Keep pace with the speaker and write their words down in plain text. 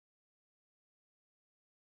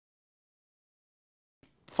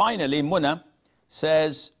finally, Muna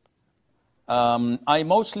says, I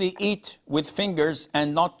mostly eat with fingers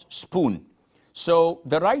and not spoon. So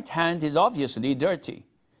the right hand is obviously dirty.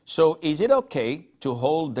 So is it okay to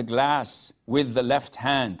hold the glass with the left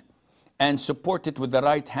hand and support it with the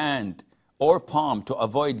right hand or palm to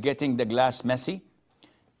avoid getting the glass messy?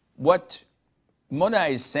 What Mona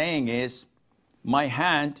is saying is, my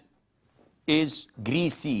hand is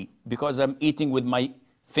greasy because I'm eating with my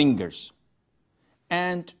fingers.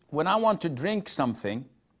 And when I want to drink something,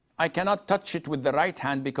 I cannot touch it with the right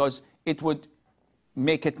hand because it would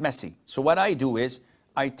make it messy. So what I do is,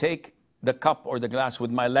 I take the cup or the glass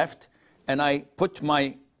with my left and I put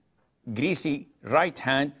my greasy right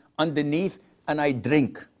hand underneath and I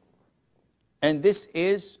drink. And this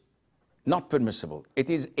is not permissible. It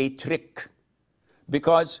is a trick,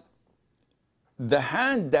 because the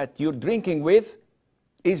hand that you're drinking with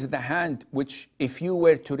is the hand which, if you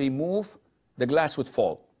were to remove, the glass would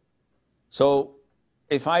fall. So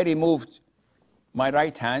if I removed my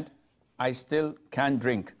right hand, I still can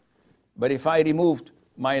drink. But if I removed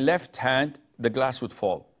my left hand, the glass would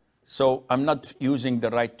fall. So I'm not using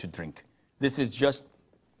the right to drink. This is just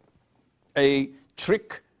a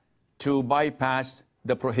trick to bypass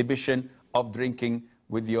the prohibition of drinking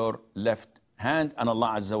with your left hand, and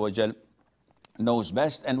Allah Azza wa Jal knows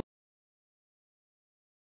best. And